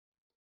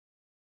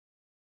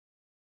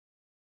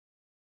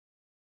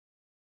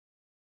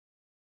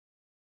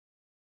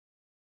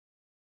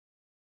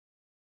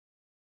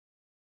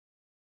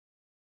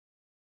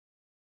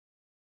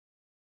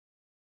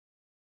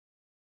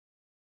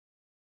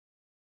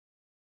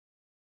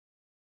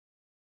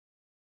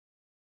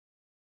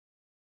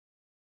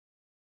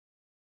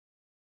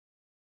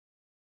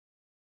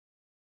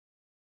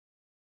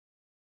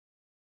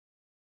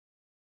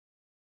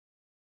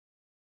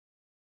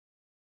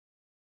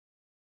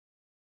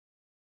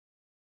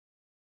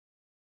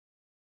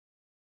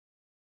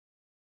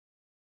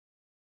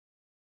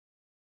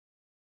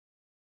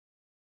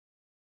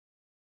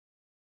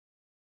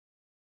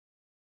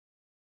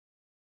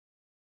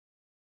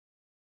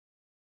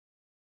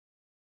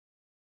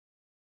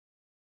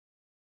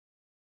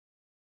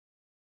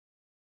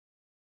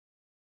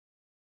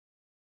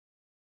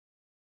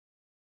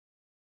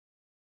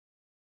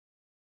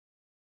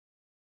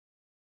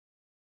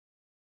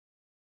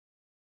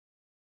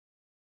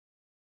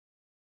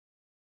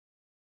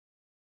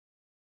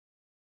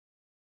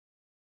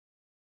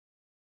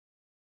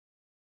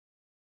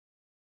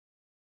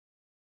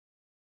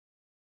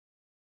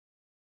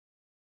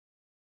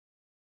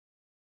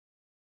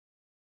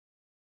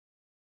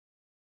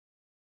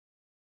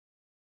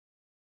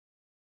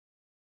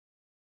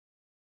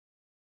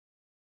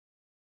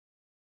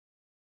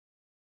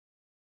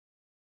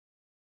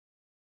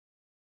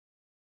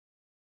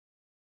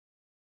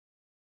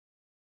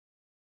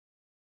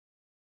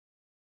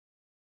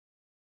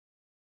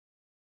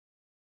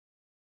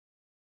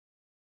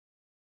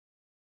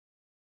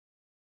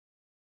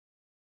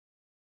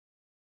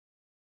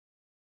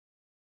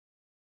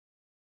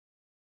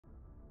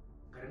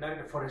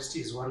Ngarendare forest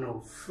is one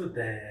of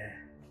the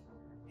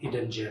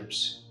hidden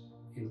gems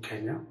in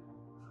Kenya.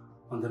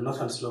 On the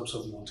northern slopes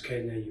of Mount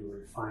Kenya, you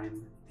will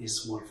find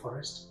this small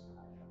forest.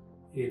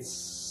 It's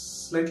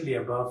slightly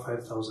above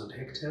 5,000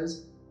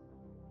 hectares,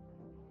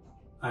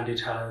 and it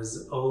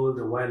has all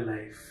the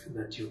wildlife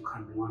that you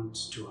can want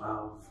to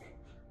have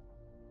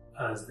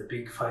as the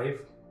big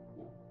five,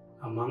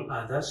 among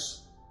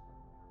others.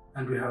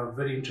 And we have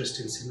very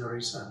interesting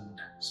sceneries and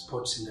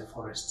spots in the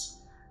forests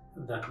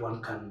that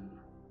one can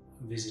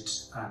visit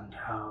and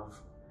have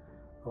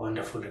a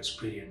wonderful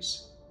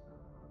experience.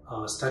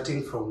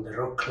 Starting from the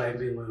rock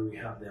climbing, where we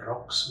have the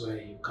rocks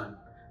where you can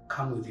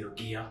come with your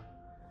gear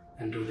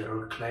and do the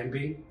rock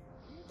climbing,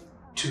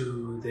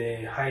 to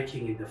the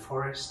hiking in the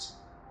forest,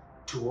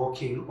 to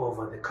walking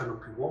over the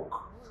canopy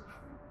walk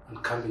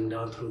and coming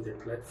down through the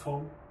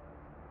platform.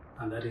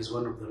 And that is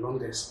one of the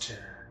longest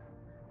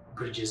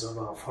bridges of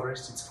our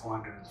forest. It's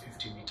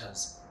 450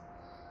 meters.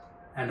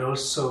 And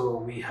also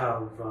we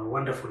have a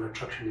wonderful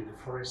attraction in the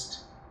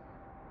forest.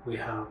 We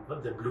have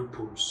the blue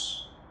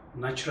pools,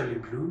 naturally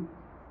blue,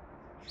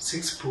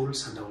 6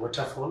 pools and a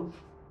waterfall.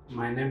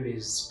 My name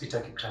is Peter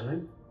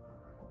Kiptanui.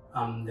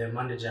 I'm the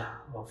manager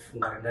of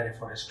Ngarendare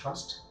Forest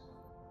Trust.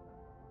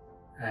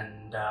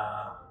 And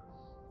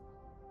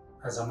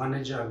as a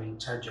manager, I'm in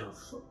charge of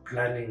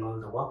planning all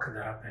the work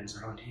that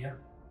happens around here,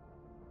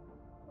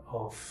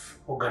 of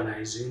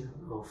organizing,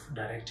 of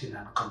directing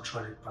and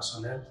controlling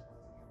personnel,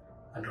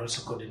 and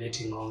also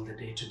coordinating all the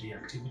day-to-day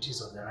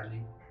activities of the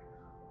running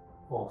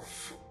of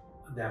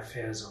the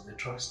affairs of the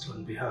trust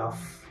on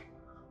behalf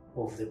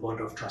of the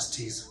Board of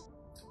Trustees.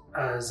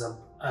 As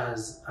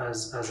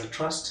a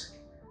trust,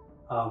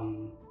 I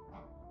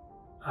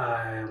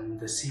am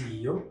the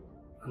CEO,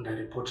 and I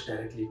report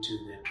directly to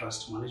the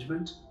trust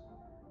management,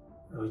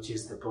 which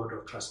is the Board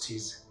of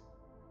Trustees.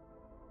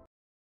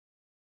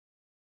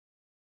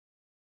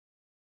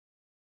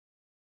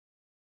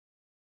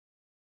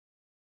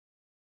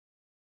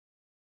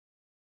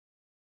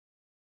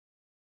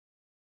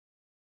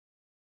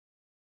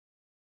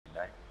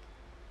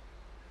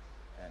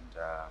 And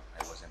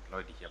I was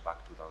employed here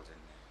back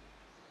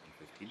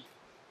 2015,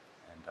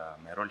 and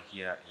my role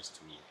here is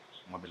to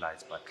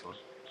mobilize patrol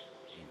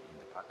in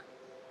the park,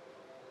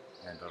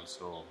 and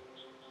also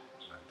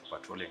to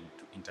patrol and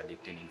to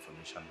interdict any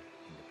information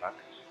in the park.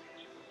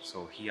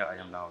 So here I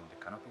am now in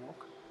the canopy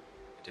walk.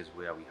 It is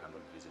where we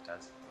handle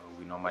visitors.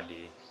 We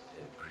normally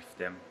brief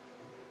them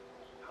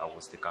how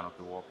was the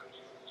canopy walk,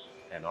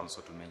 and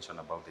also to mention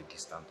about the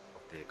distance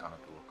of the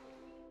canopy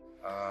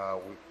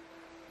walk.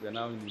 We are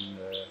now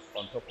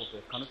on top of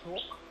the canopy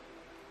walk,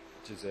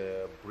 which is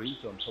a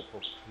bridge on top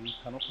of 3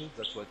 canopies.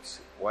 That's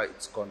why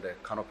it's called the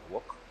canopy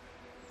walk.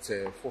 It's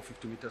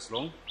 450 meters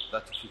long,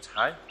 30 feet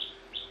high.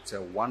 It's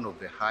one of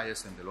the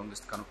highest and the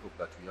longest canopy walk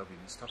that we have in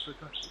East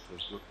Africa. It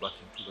was built back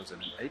in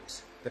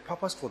 2008. The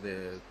purpose for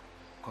the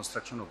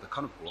construction of the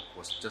canopy walk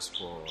was just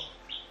for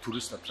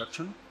tourist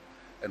attraction.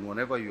 And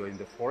whenever you are in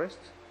the forest,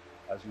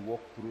 as you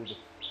walk through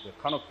the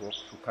canopy walk,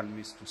 you can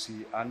miss to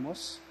see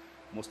animals.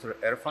 Mostly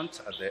elephants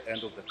at the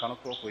end of the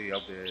canopy walk, where you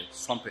have the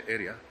swampy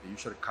area. They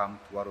usually come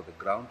to out of the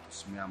ground to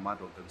smear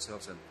mud on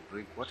themselves and to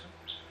drink water,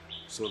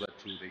 so that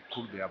they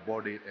cool their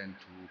body and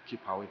to keep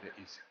away the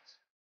insects.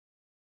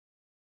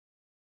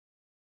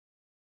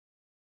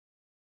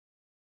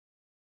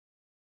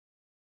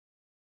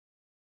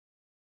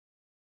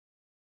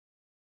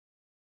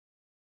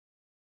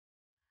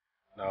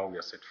 Now we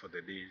are set for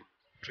the day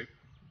trip,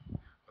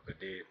 or the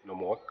day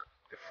normal walk.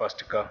 The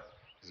first car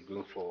is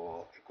going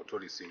for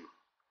ecotourism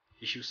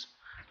issues,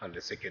 and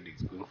the second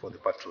is going for the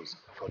patrols.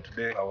 For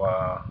today,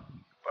 our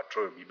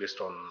patrol will be based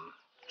on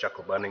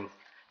charcoal burning,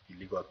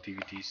 illegal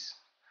activities,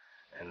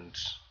 and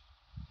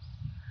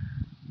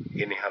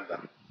any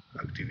other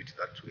activity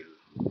that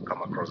will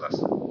come across us.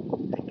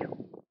 Thank you.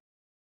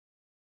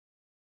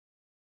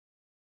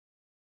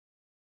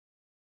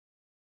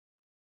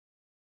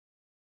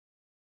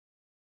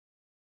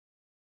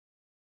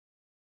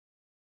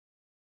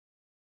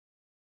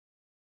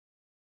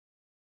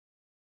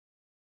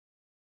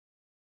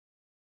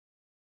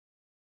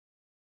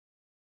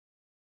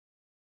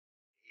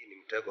 Hii ni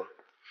mtego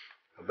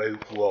ambayo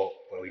huwa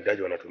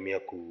wawindaji wanatumia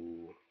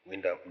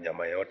kuwinda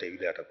mnyama yote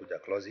yule atakuja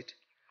closet,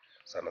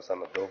 sana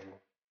sana ndovu,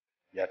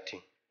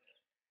 nyati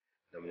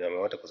na mnyama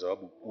yote, kwa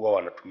sababu huwa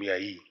wanatumia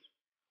hii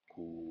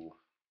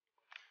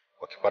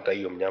wakipata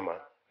hiyo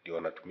mnyama ndio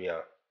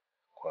wanatumia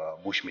kwa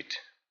bushmeat,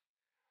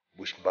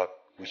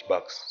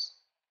 bushbucks,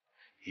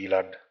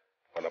 hillard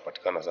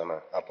wanapatikana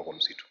sana hapa kwa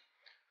msitu.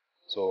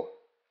 So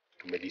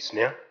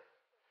tumedisnea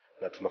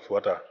na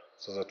tunafuata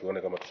sasa,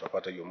 tuone kama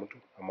tutapata hiyo mtu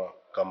ama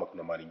kama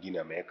kuna mahali nyingine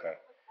ameweka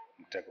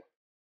mtego.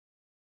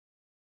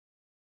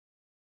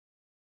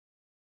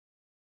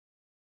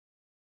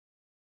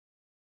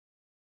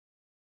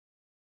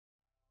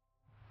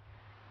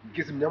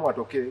 Kisi mnyama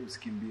atokee,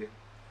 usikimbie.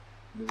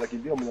 Unaweza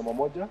kimbia mnyama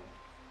moja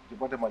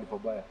upate mahali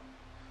pabaya.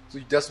 So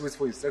you just wait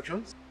for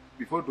instructions.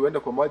 Before tuende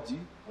kwa maji,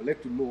 I'd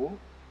like to know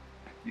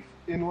if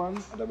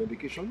anyone under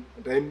medication,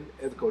 under any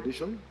health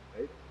condition,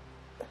 right?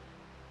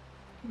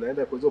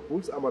 tunaenda kwa hizo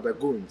pools ama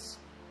lagoons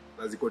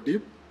na ziko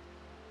deep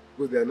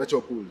because they are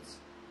natural pools.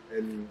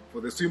 And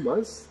for the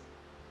swimmers,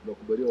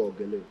 tunakubaliwa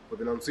waogelee. For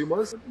the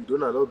non-swimmers, we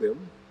don't allow them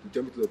to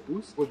jump into the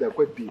pools because they are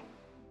quite deep.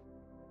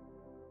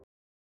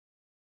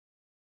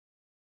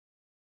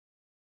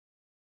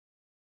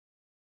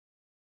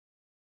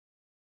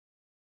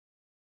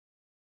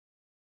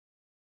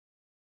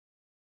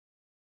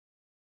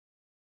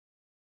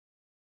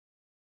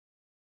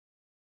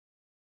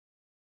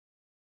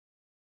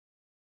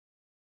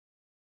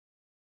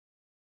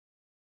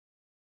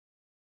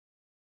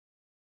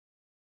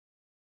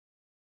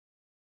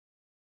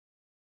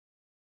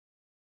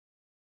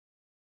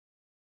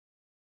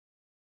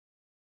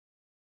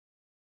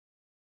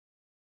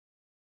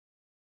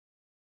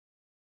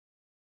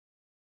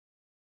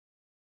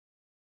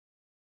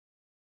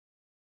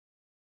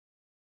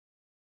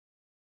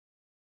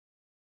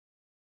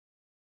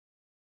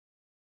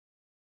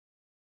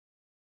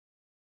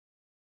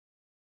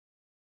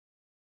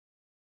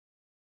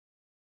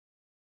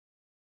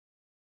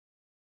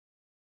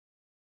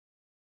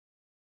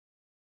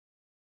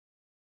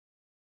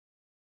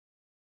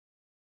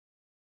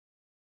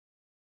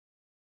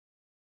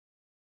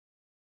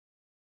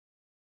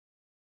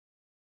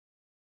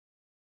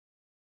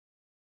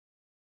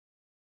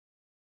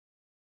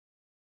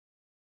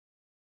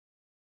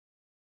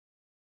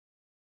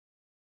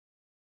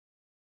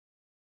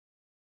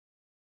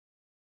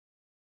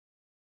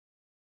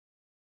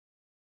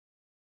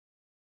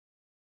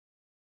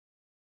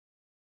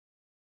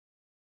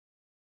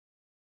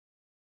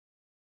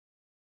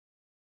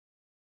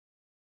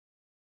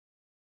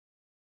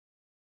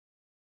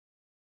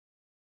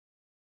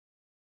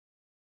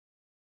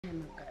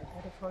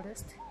 Ngarendare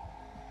forest,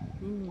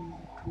 mimi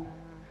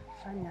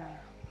tunafanya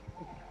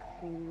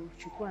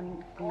kuchukua,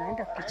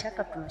 tunaenda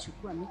kichaka,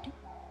 tunachukua miti,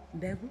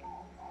 mbegu,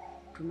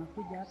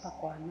 tunakuja hapa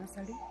kwa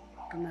nursery,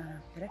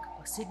 tunapeleka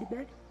kwa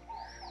seedbed,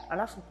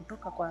 alafu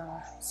kutoka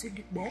kwa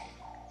seedbed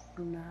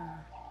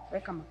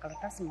tunaweka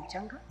makaratasi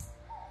mchanga,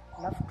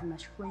 alafu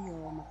tunachukua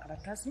hiyo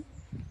makaratasi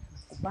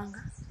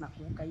kupanga na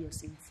kuweka hiyo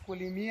seeds.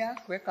 Kulimia,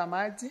 kuweka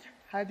maji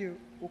hadi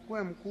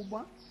ukue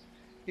mkubwa.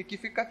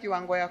 Ikifika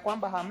kiwango ya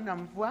kwamba hamna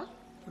mvua,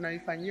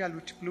 tunaifanyia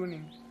root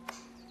pruning.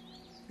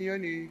 Hiyo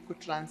ni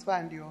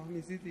kutransfer ndio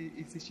mizizi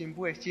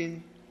isishimbue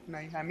chini.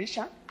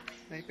 Tunaihamisha,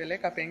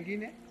 tunaipeleka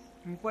pengine.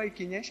 Mvua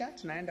ikinyesha,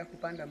 tunaenda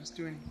kupanda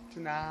msituni.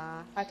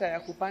 Tuna hata ya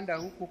kupanda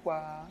huku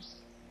kwa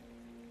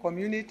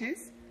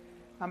communities,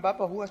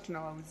 ambapo huwa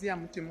tunawauzia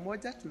mti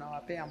mmoja,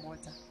 tunawapea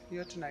moja.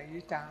 Hiyo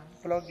tunaiita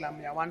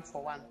program ya 1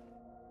 for 1.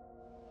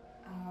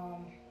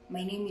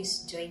 My name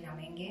is Joy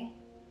Namenge.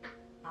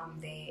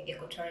 I'm the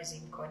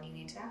ecotourism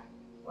coordinator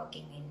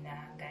working in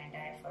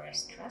Ngarendare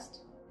Forest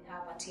Trust. We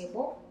have a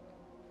table.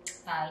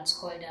 It's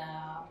called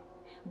a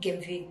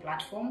game viewing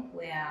platform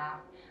where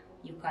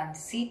you can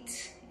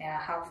sit,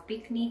 have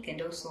picnic,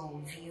 and also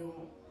view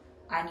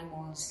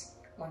animals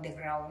on the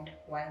ground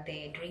while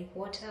they drink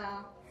water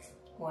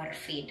or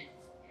feed.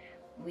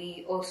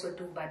 We also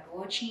do bird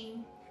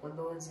watching for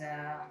those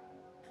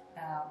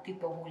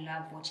people who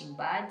love watching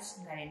birds.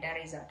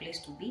 Ngarendare is a place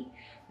to be.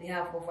 We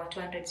have over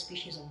 200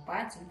 species of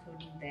birds,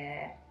 including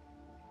the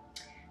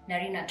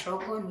Narina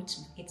trogon, which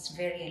it's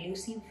very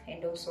elusive,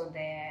 and also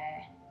the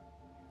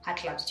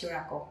Hatlabs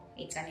turaco.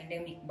 It's an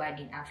endemic bird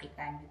in Africa,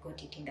 and we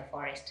got it in the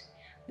forest.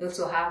 We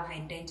also have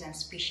endangered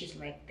species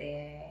like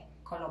the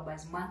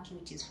colobus monkey,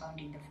 which is found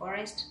in the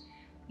forest.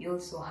 We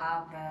also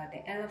have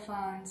the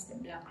elephants, the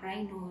black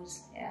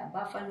rhinos,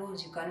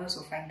 buffaloes. You can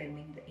also find them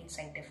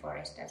inside the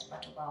forest as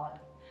part of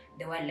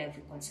the wildlife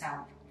we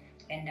conserve,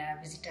 and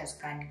visitors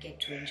can get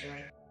to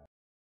enjoy.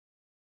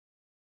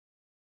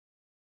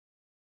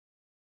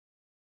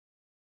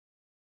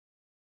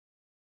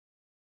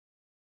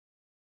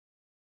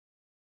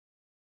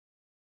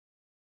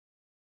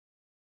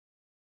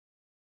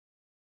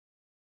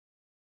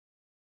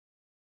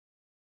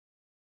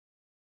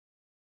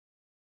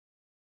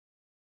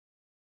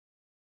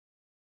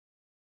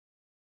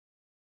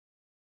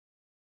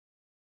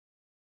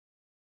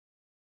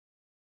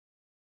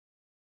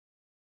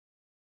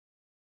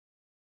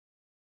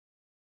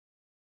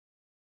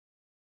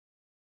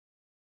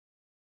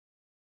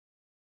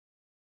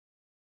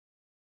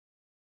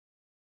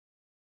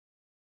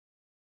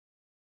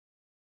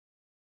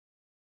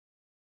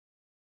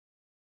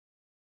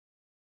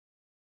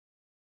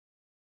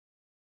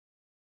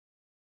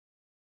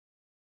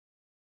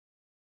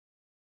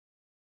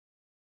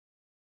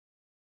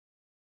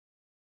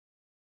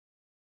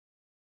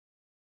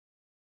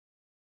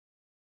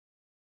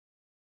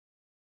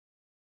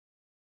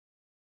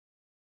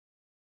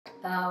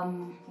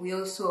 We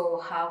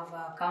also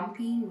have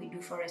camping. We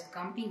do forest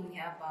camping. We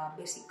have a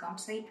basic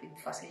campsite with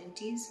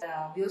facilities.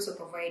 We also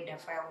provide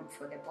firewood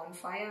for the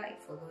bonfire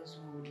for those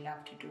who would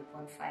love to do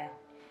bonfire.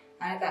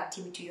 Another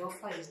activity we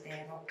offer is the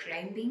rock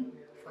climbing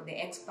for the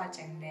experts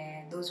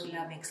and those who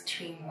love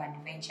extreme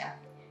adventure.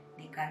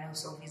 They can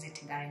also visit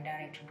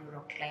Ngarendare to do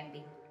rock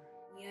climbing.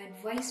 We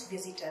advise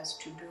visitors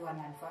to do an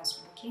advance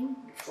booking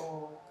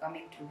before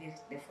coming to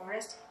visit the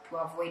forest to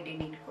avoid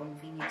any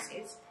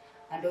inconveniences.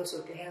 and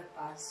also to help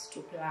us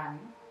to plan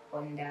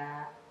on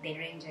the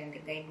ranger and the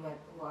guide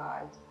who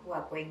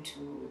are going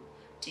to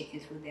take you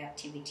through the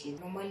activities.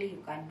 Normally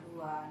you can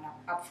do an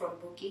upfront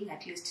booking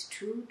at least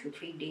 2 to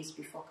 3 days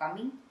before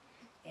coming,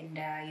 and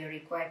you're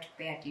required to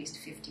pay at least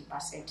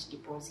 50%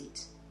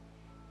 deposit.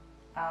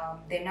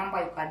 The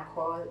number you can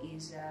call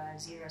is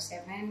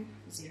 0700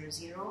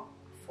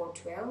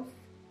 412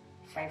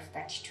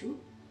 532,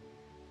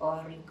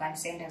 or you can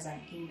send us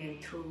an email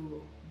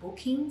through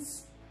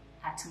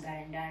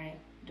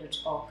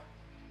bookings@ngarendare.org.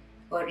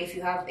 Or if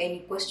you have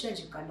any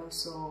questions, you can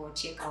also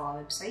check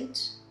our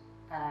website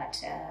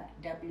at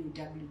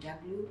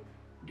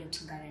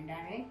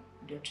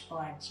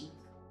www.ngarendare.org.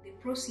 The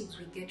proceeds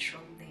we get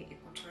from the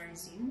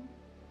ecotourism,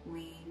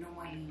 we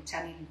normally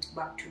channel it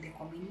back to the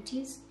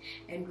communities,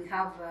 and we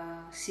have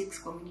 6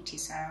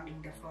 communities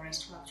surrounding the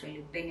forest who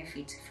actually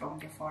benefit from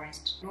the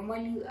forest.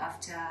 Normally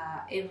after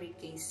every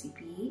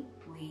KCPE,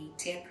 we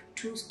take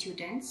 2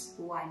 students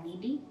who are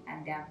needy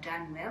and they have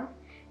done well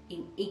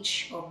in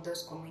each of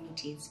those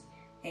communities,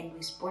 and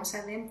we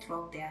sponsor them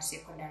throughout their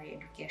secondary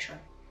education,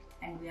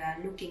 and we are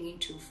looking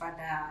into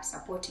further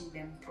supporting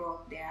them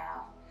throughout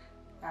their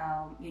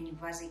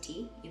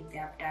university if they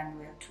have done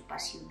well to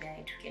pursue their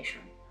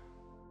education.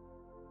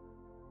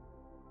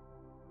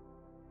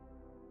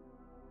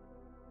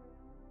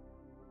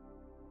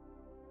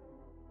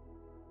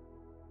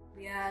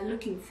 We are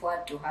looking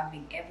forward to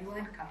having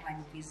everyone come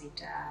and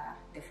visit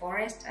the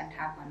forest and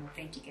have an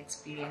authentic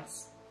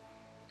experience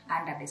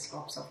under the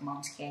slopes of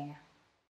Mount Kenya.